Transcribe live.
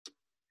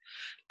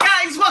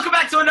guys, welcome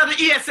back to another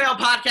ESL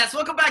podcast.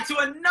 Welcome back to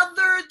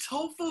another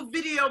TOEFL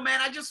video, man.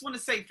 I just want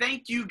to say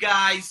thank you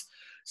guys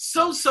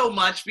so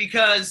much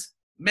because,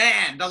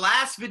 man, the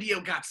last video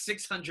got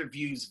 600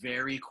 views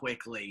very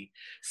quickly.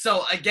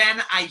 So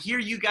again, I hear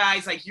you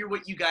guys. I hear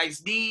what you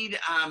guys need.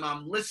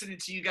 I'm listening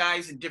to you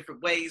guys in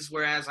different ways,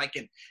 whereas I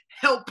can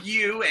help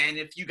you. And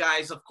if you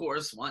guys, of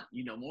course, want,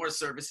 more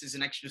services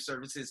and extra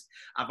services,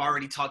 I've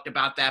already talked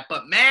about that.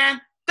 But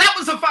man, that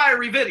was a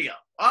fiery video.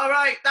 All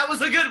right, that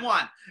was a good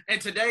one. And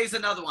today's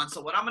another one.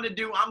 So what I'm going to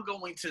do, I'm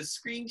going to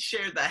screen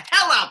share the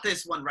hell out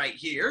this one right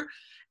here.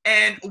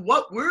 And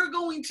what we're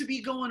going to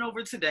be going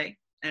over today,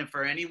 and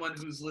for anyone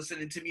who's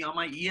listening to me on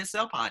my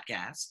ESL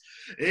podcast,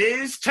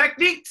 is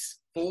techniques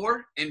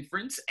for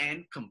inference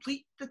and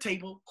complete the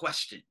table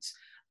questions.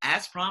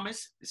 As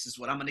promised, this is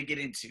what I'm going to get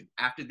into.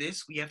 After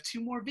this, we have 2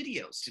 more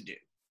videos to do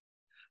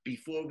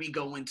before we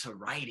go into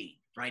writing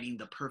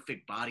the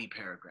perfect body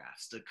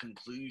paragraphs, the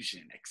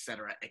conclusion,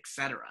 etc.,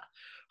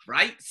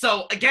 right?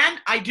 So again,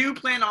 I do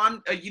plan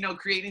on,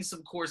 creating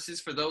some courses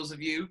for those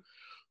of you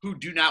who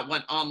do not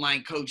want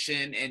online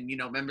coaching and,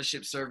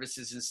 membership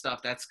services and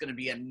stuff. That's going to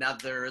be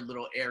another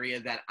little area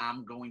that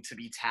I'm going to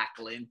be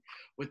tackling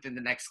within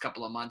the next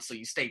couple of months. So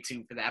you stay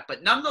tuned for that.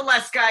 But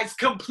nonetheless, guys,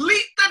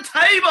 complete the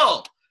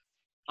table.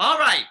 All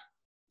right,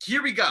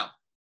 here we go.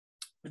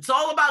 It's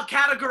all about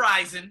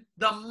categorizing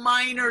the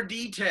minor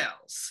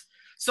details.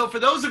 So for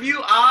those of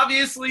you,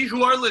 obviously,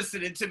 who are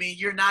listening to me,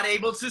 you're not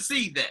able to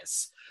see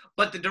this,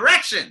 but the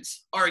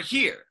directions are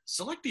here.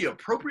 Select the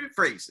appropriate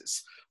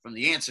phrases from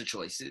the answer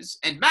choices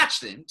and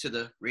match them to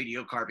the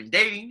radiocarbon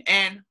dating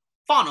and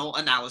faunal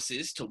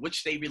analysis to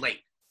which they relate.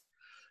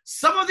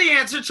 Some of the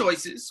answer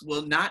choices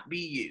will not be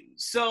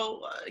used.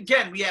 So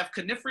again, we have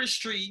coniferous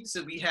trees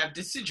and we have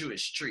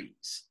deciduous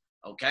trees,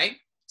 okay?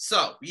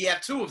 So we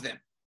have 2 of them.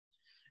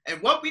 And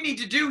what we need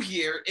to do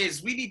here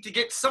is we need to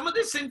get some of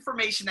this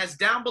information that's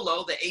down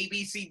below, the A,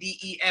 B, C, D,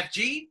 E, F,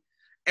 G,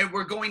 and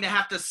we're going to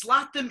have to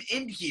slot them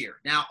in here.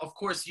 Now, of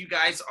course, you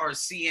guys are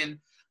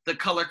seeing the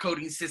color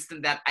coding system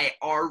that I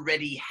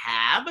already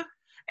have.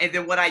 And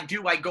then what I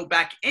do, I go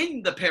back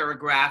in the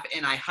paragraph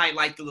and I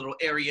highlight the little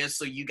areas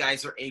so you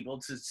guys are able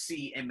to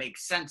see and make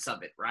sense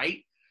of it, right?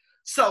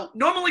 So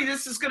normally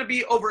this is going to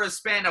be over a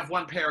span of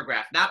 1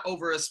 paragraph, not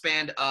over a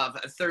span of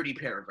 30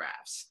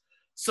 paragraphs.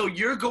 So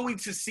you're going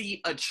to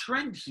see a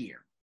trend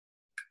here.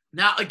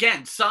 Now,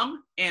 again,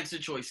 some answer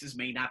choices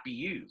may not be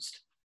used.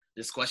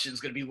 This question is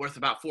going to be worth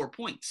about 4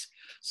 points.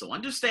 So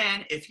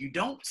understand, if you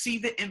don't see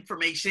the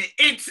information,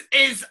 it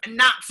is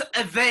not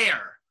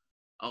there.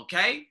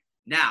 Okay?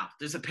 Now,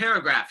 there's a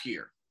paragraph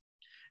here.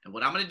 And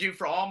what I'm going to do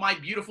for all my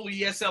beautiful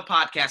ESL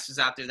podcasters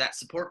out there that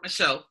support my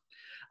show,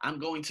 I'm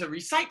going to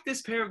recite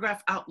this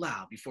paragraph out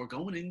loud before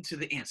going into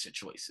the answer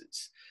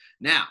choices.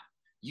 Now,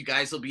 you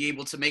guys will be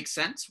able to make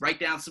sense, write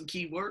down some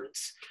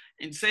keywords,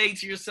 and say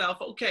to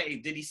yourself, okay,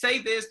 did he say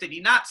this? Did he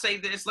not say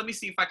this? Let me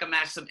see if I can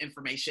match some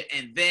information,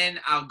 and then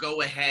I'll go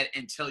ahead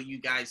and tell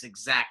you guys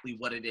exactly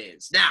what it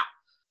is. Now,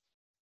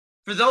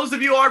 for those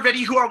of you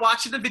already who are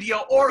watching the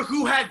video or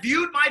who have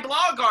viewed my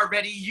blog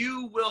already,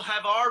 you will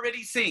have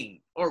already seen,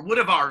 or would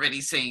have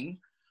already seen,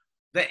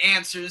 the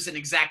answers and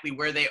exactly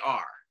where they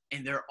are.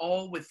 And they're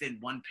all within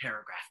 1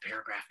 paragraph,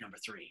 paragraph number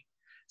 3.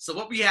 So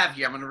what we have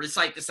here, I'm going to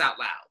recite this out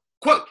loud.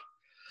 Quote,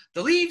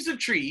 "The leaves of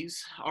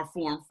trees are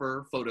formed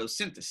for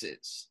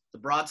photosynthesis. The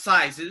broad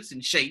sizes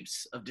and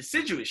shapes of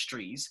deciduous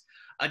trees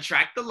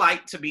attract the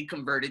light to be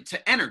converted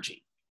to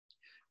energy.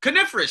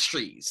 Coniferous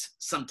trees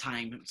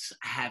sometimes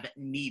have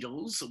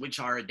needles which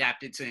are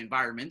adapted to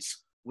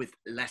environments with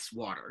less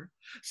water,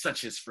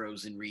 such as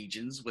frozen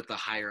regions with a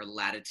higher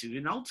latitude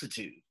and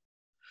altitude.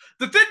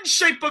 The thin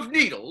shape of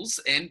needles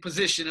and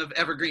position of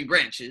evergreen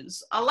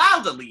branches allow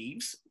the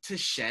leaves to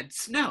shed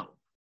snow.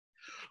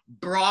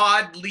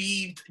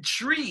 Broad-leaved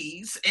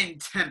trees in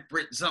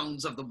temperate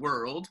zones of the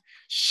world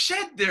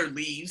shed their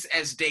leaves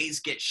as days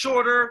get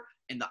shorter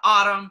in the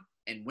autumn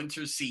and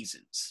winter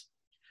seasons.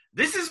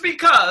 This is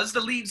because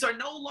the leaves are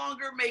no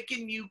longer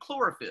making new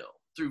chlorophyll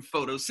through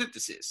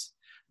photosynthesis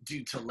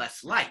due to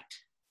less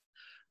light.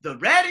 The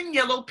red and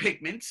yellow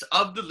pigments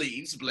of the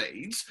leaves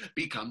blades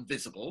become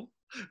visible,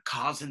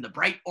 causing the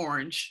bright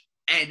orange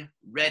and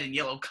red and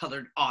yellow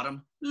colored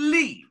autumn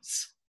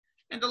leaves."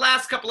 And the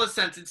last couple of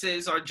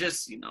sentences are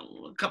just,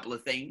 a couple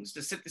of things.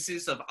 The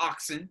synthesis of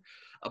auxin,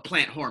 a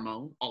plant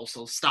hormone,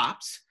 also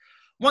stops.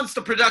 Once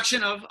the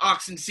production of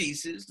auxin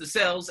ceases, the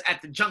cells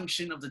at the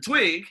junction of the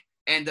twig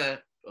and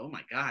the, oh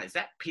my God, is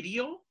that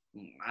petiole?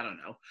 I don't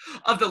know,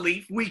 of the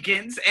leaf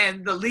weakens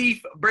and the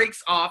leaf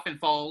breaks off and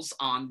falls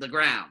on the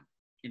ground.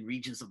 In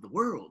regions of the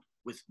world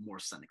with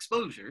more sun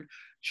exposure,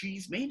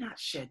 trees may not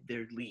shed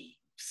their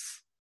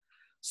leaves.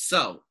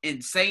 So,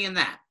 in saying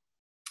that,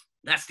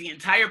 that's the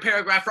entire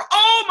paragraph for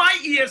all my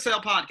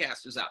ESL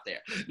podcasters out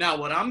there. Now,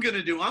 what I'm going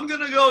to do, I'm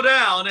going to go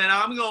down and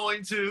I'm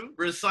going to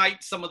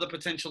recite some of the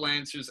potential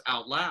answers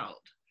out loud.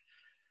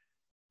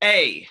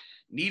 A,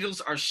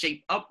 needles are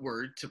shaped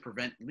upward to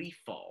prevent leaf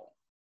fall.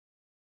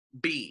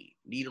 B,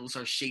 needles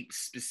are shaped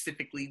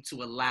specifically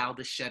to allow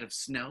the shed of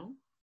snow.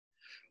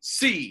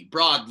 C,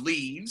 broad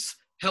leaves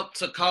help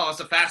to cause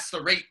a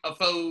faster rate of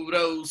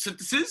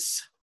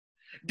photosynthesis.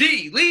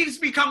 D, leaves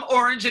become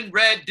orange and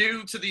red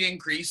due to the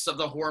increase of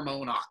the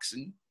hormone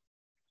auxin.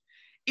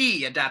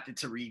 E, adapted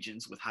to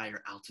regions with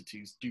higher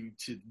altitudes due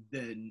to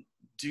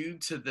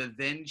the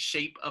then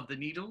shape of the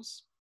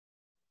needles.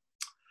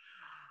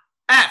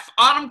 F,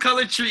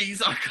 autumn-colored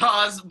trees are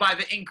caused by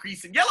the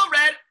increase in yellow,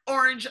 red,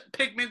 orange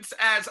pigments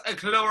as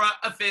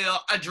chlorophyll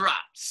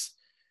drops.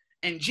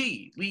 And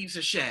G, leaves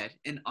are shed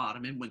in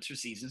autumn and winter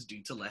seasons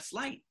due to less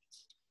light.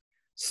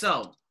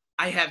 So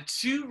I have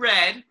 2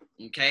 red,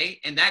 okay,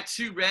 and that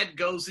 2 red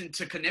goes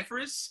into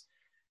coniferous,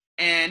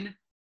 and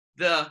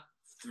the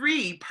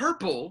 3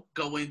 purple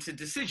go into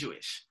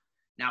deciduous.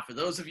 Now, for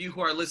those of you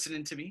who are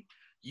listening to me,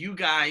 you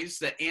guys,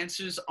 the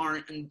answers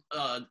aren't,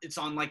 it's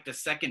on like the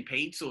second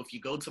page. So if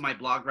you go to my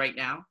blog right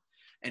now,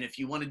 and if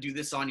you want to do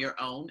this on your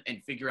own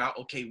and figure out,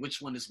 okay,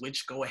 which one is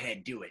which, go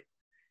ahead, do it.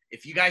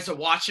 If you guys are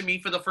watching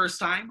me for the first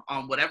time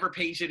on whatever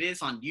page it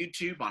is, on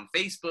YouTube, on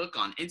Facebook,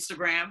 on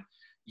Instagram,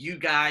 you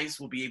guys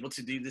will be able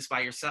to do this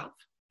by yourself.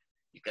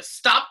 You can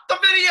stop the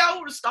video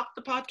or stop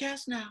the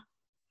podcast now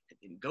and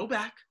then go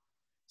back,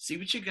 see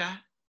what you got,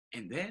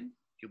 and then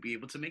you'll be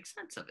able to make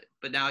sense of it.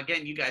 But now,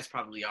 again, you guys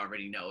probably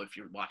already know if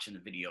you're watching the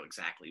video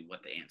exactly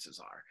what the answers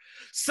are.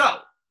 So,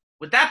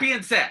 with that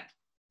being said,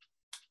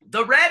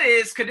 the red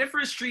is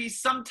coniferous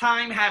trees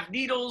sometimes have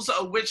needles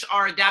which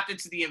are adapted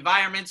to the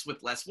environments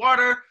with less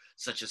water,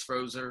 such as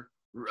frozen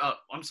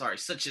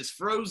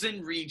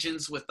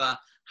regions with a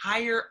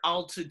higher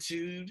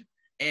altitude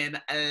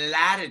and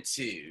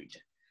latitude.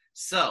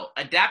 So,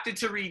 adapted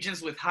to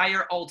regions with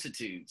higher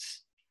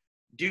altitudes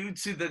due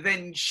to the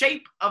then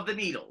shape of the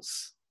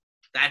needles.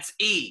 That's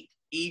E.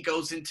 E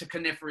goes into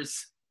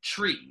coniferous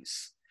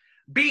trees.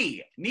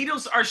 B,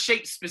 needles are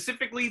shaped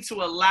specifically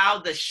to allow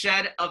the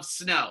shed of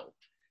snow.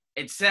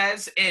 It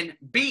says in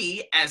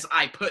B, as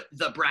I put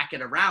the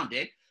bracket around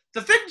it,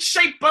 the thin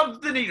shape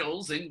of the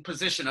needles in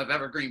position of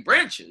evergreen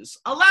branches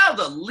allow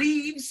the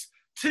leaves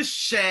to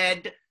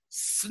shed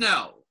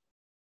snow.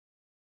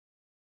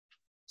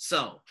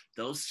 So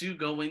those 2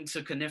 go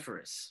into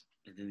coniferous,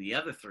 and then the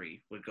other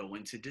 3 would go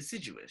into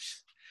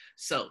deciduous.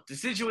 So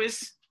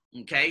deciduous,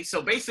 okay,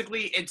 so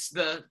basically it's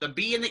the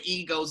B and the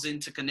E goes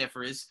into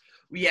coniferous.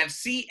 We have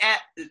C,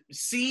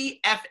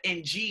 F,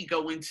 and G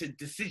go into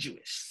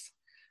deciduous.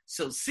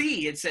 So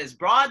C, it says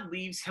broad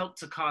leaves help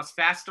to cause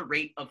faster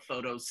rate of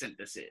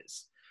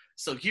photosynthesis.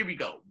 So here we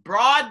go.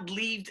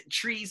 Broad-leaved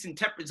trees in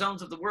temperate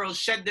zones of the world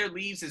shed their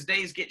leaves as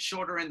days get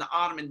shorter in the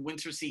autumn and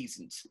winter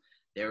seasons.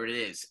 There it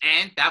is.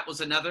 And that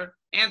was another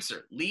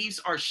answer. Leaves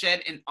are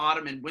shed in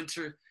autumn and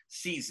winter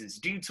seasons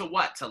due to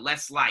what? To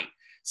less light.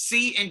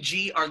 C and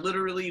G are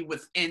literally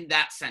within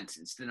that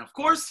sentence. Then, of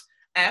course,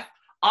 F,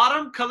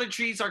 autumn-colored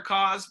trees are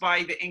caused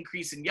by the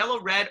increase in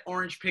yellow, red,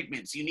 orange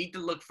pigments. You need to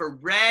look for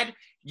red,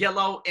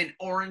 yellow, and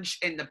orange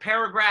in the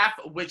paragraph,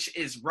 which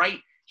is right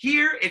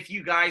here. If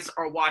you guys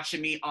are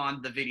watching me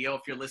on the video,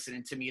 if you're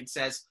listening to me, it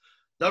says,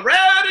 the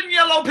red and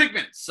yellow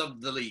pigments of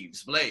the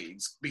leaves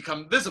blades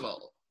become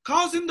visible,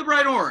 causing the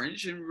bright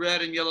orange and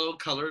red and yellow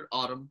colored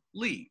autumn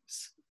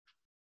leaves.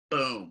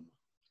 Boom.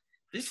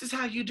 This is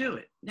how you do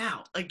it.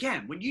 Now,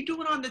 again, when you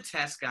do it on the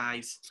test,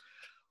 guys,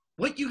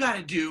 what you got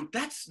to do,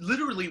 that's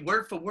literally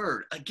word for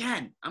word.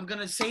 Again, I'm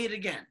going to say it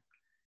again.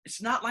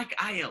 It's not like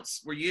IELTS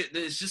where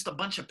there's just a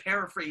bunch of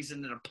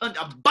paraphrasing and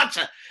a bunch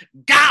of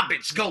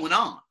garbage going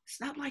on. It's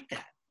not like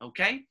that,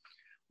 okay?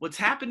 What's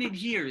happening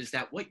here is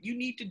that what you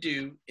need to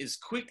do is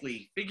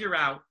quickly figure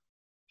out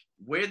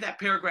where that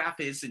paragraph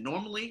is. And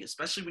normally,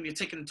 especially when you're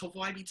taking a TOEFL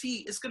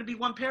iBT, it's going to be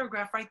one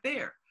paragraph right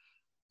there.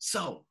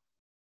 So,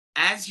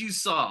 as you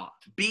saw,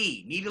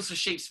 B, needles are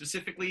shaped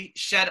specifically,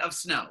 shed of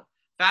snow,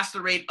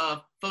 faster rate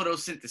of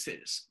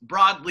photosynthesis,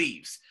 broad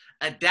leaves,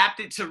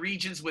 adapted to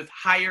regions with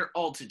higher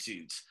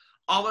altitudes,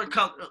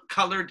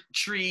 colored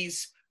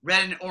trees,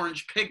 red and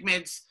orange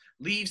pigments,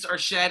 leaves are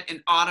shed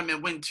in autumn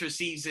and winter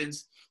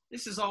seasons.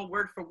 This is all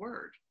word for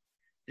word.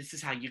 This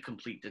is how you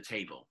complete the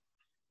table.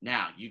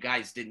 Now, you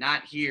guys did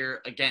not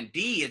hear, again,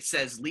 D, it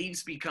says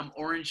leaves become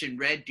orange and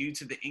red due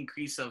to the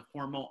increase of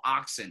hormone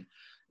auxin.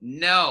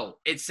 No,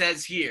 it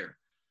says here,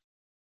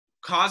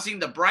 causing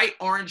the bright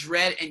orange,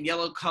 red, and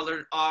yellow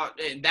colored,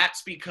 and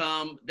that's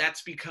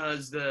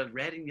because the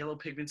red and yellow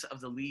pigments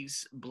of the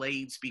leaves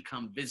blades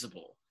become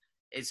visible.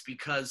 It's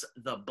because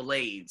the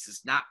blades.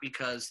 It's not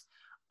because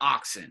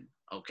auxin,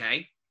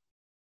 okay?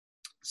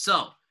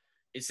 So,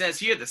 it says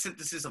here, the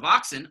synthesis of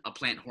auxin, a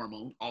plant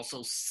hormone,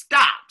 also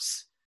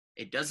stops.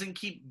 It doesn't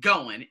keep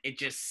going, it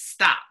just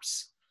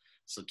stops.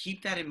 So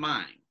keep that in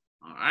mind,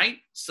 all right?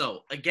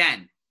 So,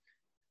 again,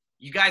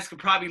 you guys could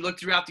probably look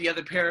throughout the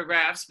other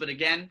paragraphs, but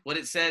again, what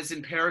it says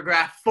in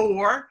paragraph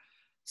 4,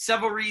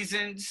 several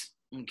reasons,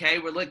 okay?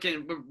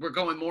 We're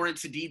going more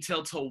into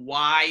detail to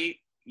why,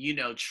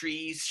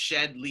 trees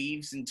shed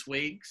leaves and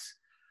twigs.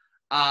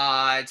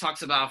 It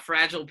talks about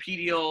fragile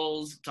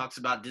petioles, talks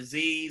about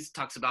disease,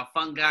 talks about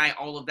fungi.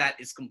 All of that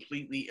is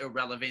completely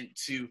irrelevant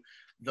to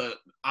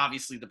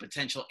obviously the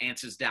potential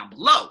answers down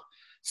below.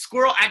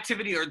 Squirrel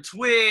activity or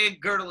twig,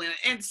 girdling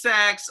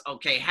insects.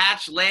 Okay,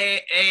 hatch,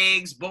 lay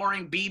eggs,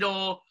 boring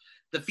beetle.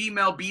 The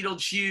female beetle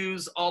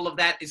chews. All of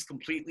that is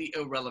completely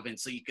irrelevant.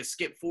 So you can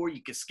skip 4,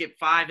 you can skip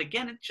 5.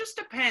 Again, it just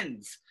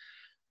depends,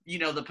 you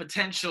know, the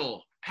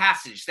potential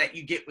passage that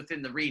you get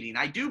within the reading.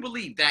 I do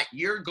believe that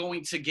you're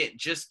going to get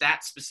just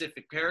that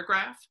specific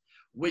paragraph,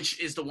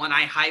 which is the one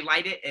I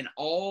highlighted, and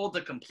all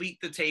the complete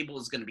the table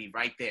is going to be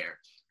right there.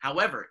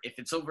 However, if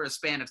it's over a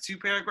span of 2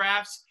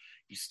 paragraphs,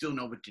 you still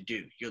know what to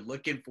do. You're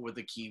looking for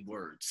the key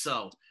words.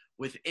 So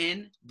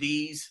within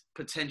these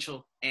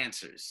potential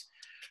answers,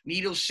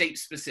 needle shaped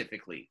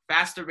specifically,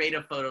 faster rate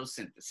of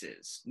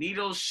photosynthesis,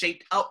 needles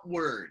shaped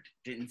upward,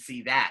 didn't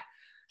see that.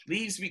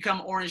 Leaves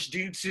become orange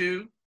due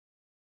to,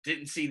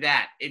 didn't see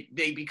that.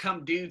 They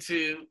become due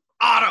to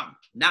autumn,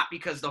 not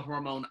because the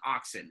hormone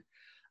auxin.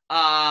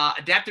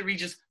 Adapted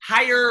regions,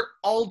 higher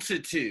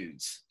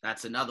altitudes,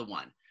 that's another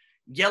one.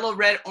 Yellow,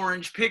 red,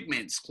 orange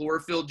pigments,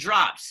 chlorophyll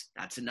drops,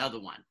 that's another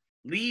one.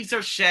 Leaves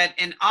are shed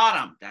in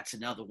autumn, that's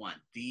another one.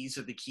 These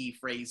are the key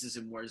phrases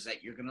and words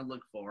that you're going to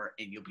look for,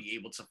 and you'll be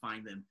able to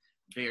find them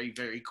very,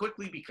 very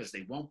quickly because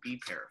they won't be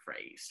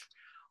paraphrased.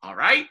 All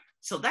right,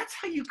 so that's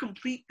how you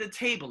complete the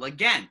table.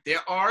 Again,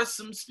 there are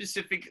some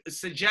specific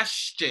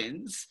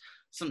suggestions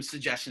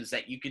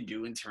that you can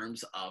do in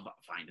terms of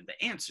finding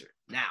the answer.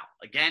 Now,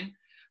 again,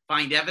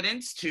 find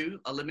evidence to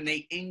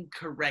eliminate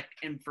incorrect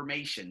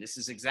information. This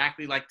is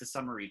exactly like the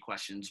summary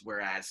questions,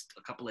 whereas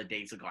a couple of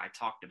days ago I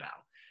talked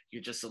about.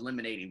 You're just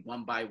eliminating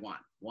one by one.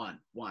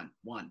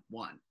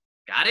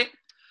 Got it?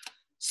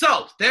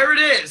 So there it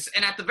is.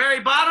 And at the very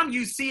bottom,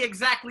 you see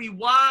exactly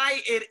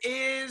why it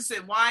is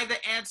and why the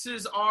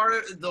answers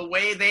are the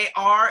way they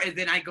are. And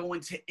then I go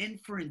into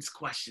inference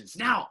questions.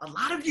 Now, a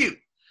lot of you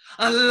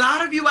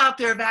out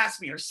there have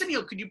asked me,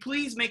 Arsenio, could you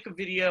please make a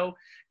video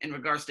in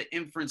regards to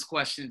inference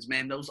questions?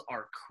 Man, those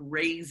are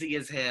crazy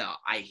as hell.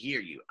 I hear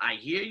you,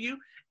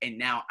 and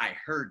now I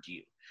heard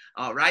you.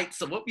 All right,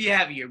 so what we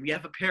have here, we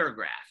have a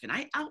paragraph, and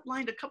I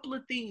outlined a couple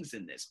of things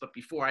in this, but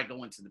before I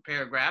go into the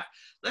paragraph,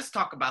 let's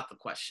talk about the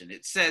question.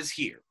 It says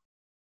here,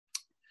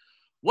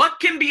 what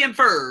can be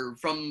inferred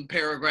from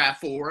paragraph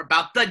 4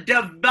 about the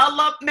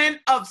development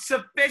of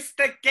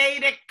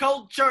sophisticated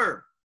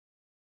culture?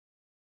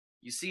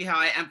 You see how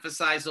I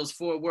emphasize those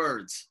 4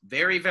 words?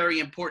 Very,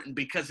 very important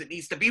because it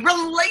needs to be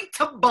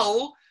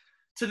relatable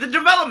to the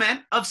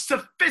development of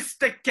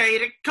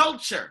sophisticated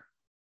culture.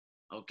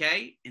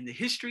 Okay, in the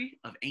history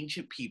of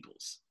ancient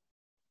peoples.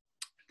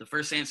 The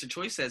first answer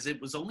choice says it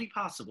was only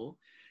possible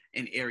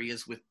in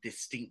areas with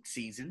distinct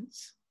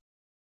seasons.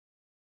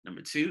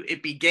 Number 2,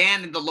 it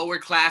began in the lower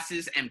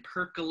classes and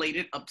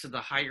percolated up to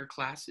the higher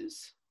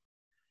classes.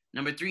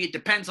 Number 3, it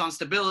depends on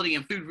stability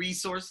and food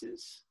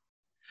resources.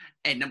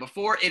 And number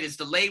 4, it is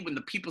delayed when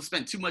the people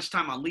spend too much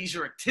time on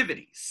leisure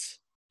activities.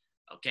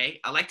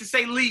 Okay, I like to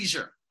say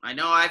leisure. I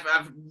know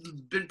I've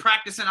been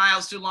practicing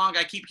IELTS too long.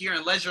 I keep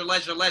hearing leisure.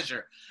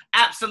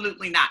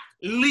 Absolutely not.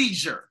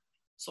 Leisure.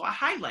 So I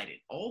highlighted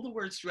all the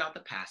words throughout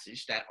the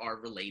passage that are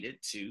related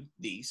to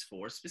these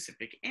 4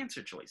 specific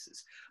answer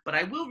choices. But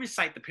I will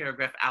recite the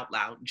paragraph out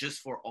loud just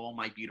for all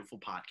my beautiful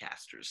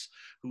podcasters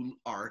who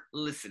are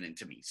listening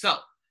to me. So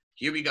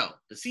here we go.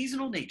 The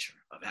seasonal nature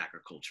of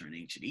agriculture in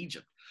ancient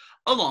Egypt,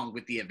 along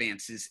with the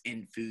advances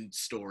in food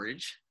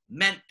storage,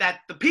 meant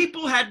that the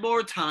people had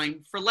more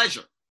time for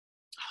leisure.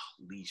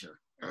 Leisure.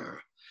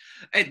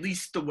 At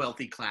least the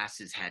wealthy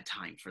classes had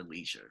time for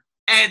leisure.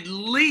 At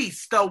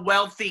least the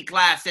wealthy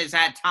classes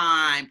had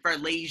time for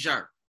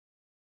leisure.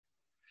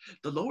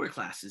 The lower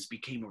classes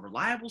became a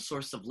reliable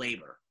source of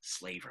labor.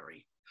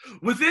 Slavery.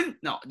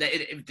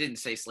 It didn't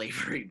say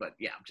slavery, but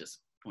yeah, I'm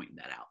just pointing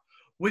that out.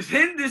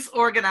 Within this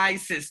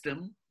organized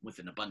system, with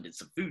an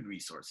abundance of food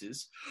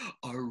resources,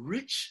 a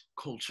rich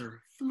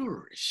culture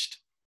flourished.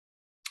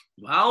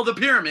 While the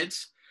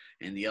pyramids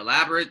and the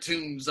elaborate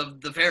tombs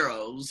of the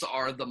pharaohs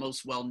are the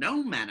most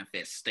well-known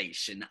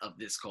manifestation of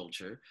this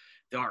culture,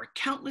 there are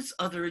countless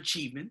other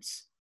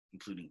achievements,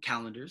 including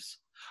calendars,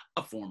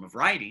 a form of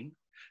writing,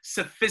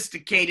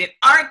 sophisticated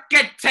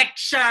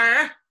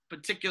architecture,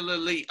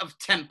 particularly of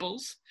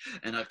temples,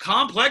 and a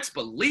complex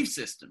belief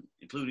system,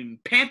 including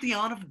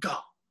pantheon of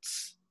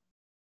gods.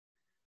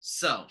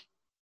 So,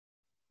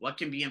 what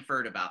can be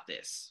inferred about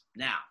this?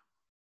 Now,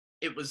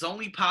 it was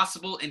only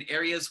possible in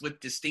areas with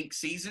distinct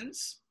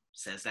seasons.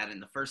 Says that in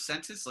the first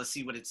sentence. Let's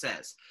see what it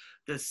says.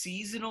 The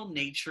seasonal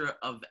nature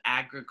of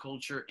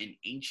agriculture in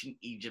ancient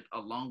Egypt,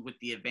 along with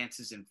the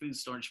advances in food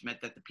storage,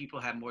 meant that the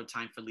people had more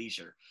time for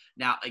leisure.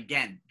 Now,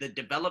 again, the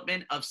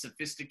development of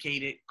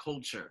sophisticated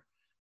culture.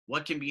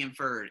 What can be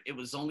inferred? It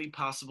was only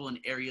possible in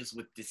areas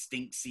with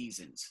distinct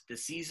seasons. The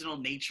seasonal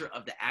nature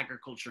of the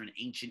agriculture in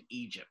ancient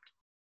Egypt.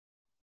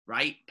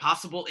 Right?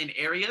 Possible in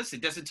areas.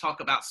 It doesn't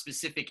talk about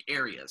specific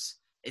areas.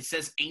 It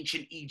says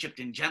ancient Egypt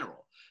in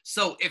general.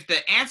 So if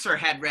the answer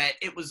had read,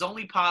 it was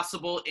only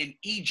possible in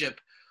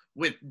Egypt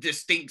with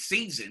distinct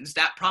seasons,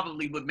 that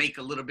probably would make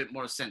a little bit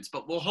more sense.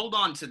 But we'll hold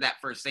on to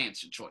that first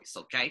answer choice,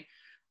 okay?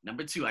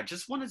 Number 2, I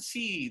just want to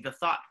see the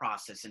thought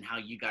process and how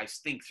you guys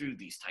think through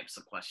these types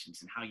of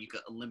questions and how you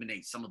could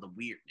eliminate some of the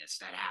weirdness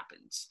that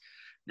happens.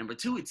 Number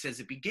 2, it says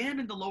it began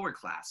in the lower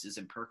classes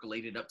and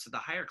percolated up to the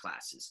higher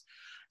classes.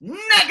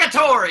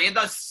 Negatory! In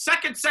the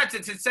second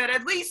sentence, it said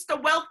at least the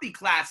wealthy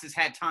classes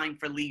had time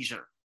for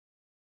leisure.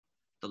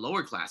 The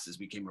lower classes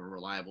became a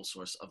reliable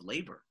source of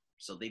labor,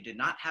 so they did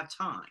not have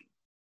time.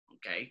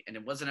 Okay, and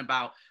it wasn't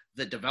about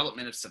the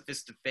development of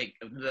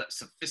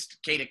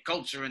sophisticated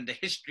culture and the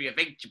history of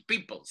ancient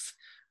peoples.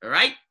 All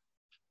right,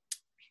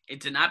 it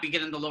did not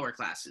begin in the lower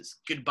classes.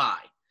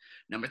 Goodbye.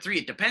 Number 3,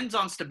 it depends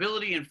on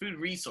stability and food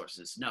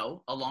resources.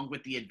 No, along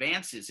with the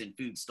advances in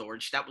food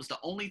storage, that was the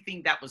only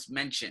thing that was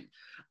mentioned.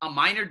 A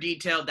minor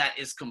detail that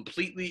is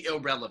completely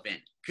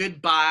irrelevant.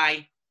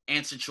 Goodbye.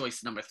 Answer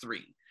choice number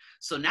 3.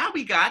 So now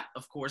we got,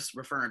 of course,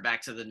 referring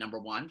back to the number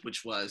 1,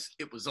 which was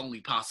it was only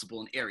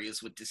possible in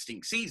areas with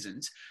distinct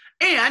seasons.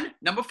 And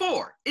number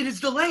 4, it is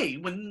delay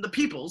when the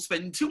people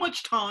spend too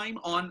much time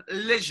on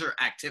leisure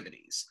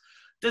activities.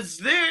 Does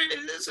there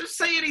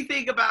say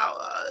anything about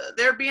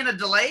there being a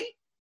delay?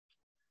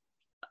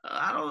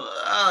 I don't,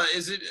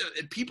 is it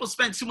people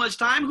spend too much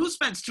time? Who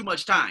spends too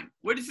much time?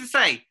 Where does it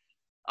say?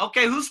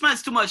 Okay, who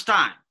spends too much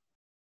time?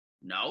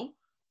 No,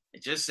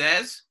 it just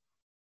says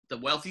the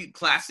wealthy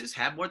classes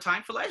have more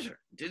time for leisure.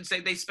 It didn't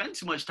say they spend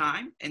too much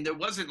time, and there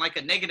wasn't like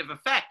a negative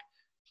effect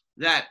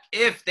that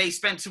if they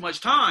spend too much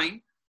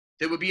time,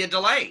 there would be a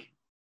delay.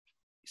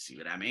 You see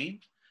what I mean?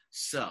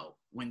 So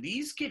when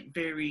these get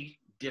very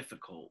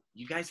difficult,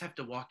 you guys have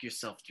to walk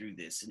yourself through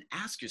this and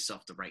ask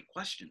yourself the right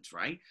questions,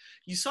 right?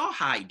 You saw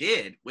how I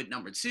did with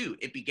number 2.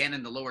 It began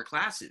in the lower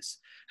classes.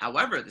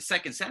 However, the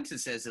second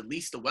sentence says at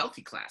least the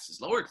wealthy classes,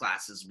 lower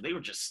classes, they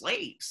were just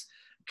slaves.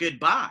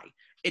 Goodbye.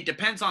 It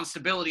depends on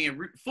stability and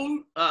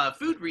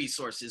food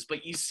resources,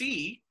 but you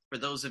see, for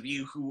those of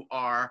you who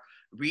are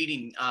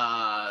reading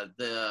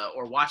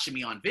or watching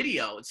me on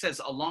video, it says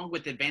along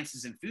with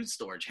advances in food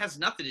storage. It has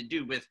nothing to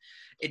do with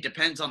it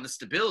depends on the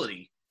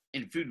stability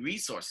in food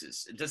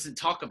resources. It doesn't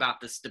talk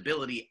about the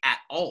stability at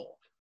all,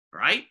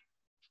 right?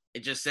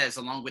 It just says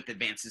along with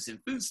advances in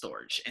food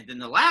storage. And then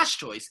the last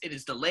choice, it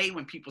is delay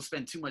when people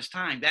spend too much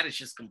time. That is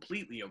just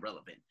completely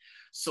irrelevant.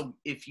 So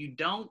if you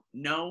don't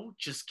know,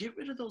 just get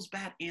rid of those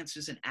bad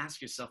answers and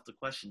ask yourself the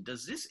question,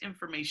 does this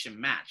information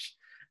match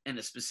in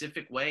a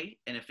specific way?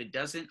 And if it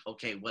doesn't,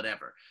 okay,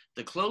 whatever.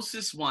 The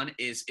closest one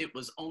is it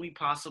was only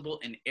possible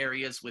in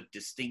areas with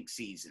distinct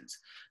seasons.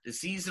 The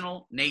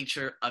seasonal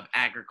nature of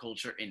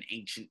agriculture in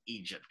ancient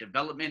Egypt.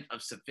 Development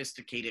of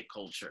sophisticated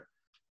culture.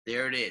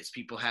 There it is.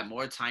 People have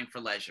more time for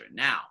leisure.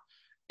 Now,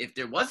 if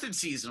there wasn't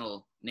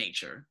seasonal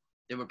nature,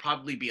 there would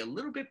probably be a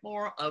little bit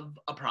more of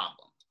a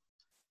problem.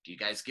 Do you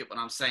guys get what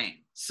I'm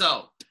saying?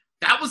 So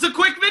that was a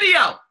quick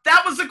video.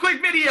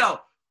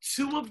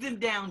 2 of them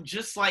down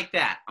just like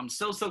that. I'm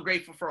so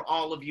grateful for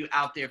all of you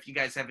out there. If you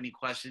guys have any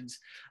questions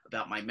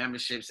about my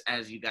memberships,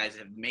 as you guys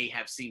may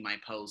have seen my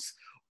posts,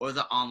 or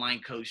the online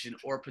coaching,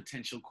 or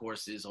potential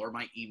courses, or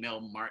my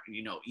email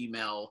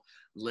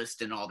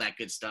list and all that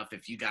good stuff.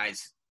 If you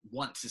guys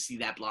want to see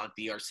that blog,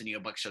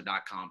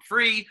 thearseniobuckshow.com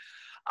free,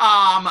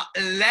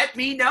 let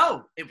me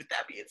know. And with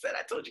that being said,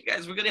 I told you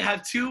guys we're going to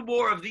have 2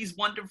 more of these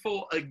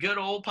wonderful good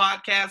old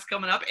podcasts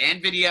coming up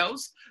and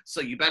videos. So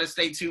you better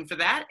stay tuned for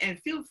that and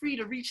feel free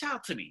to reach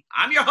out to me.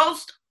 I'm your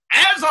host,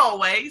 as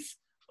always,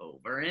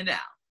 over and out.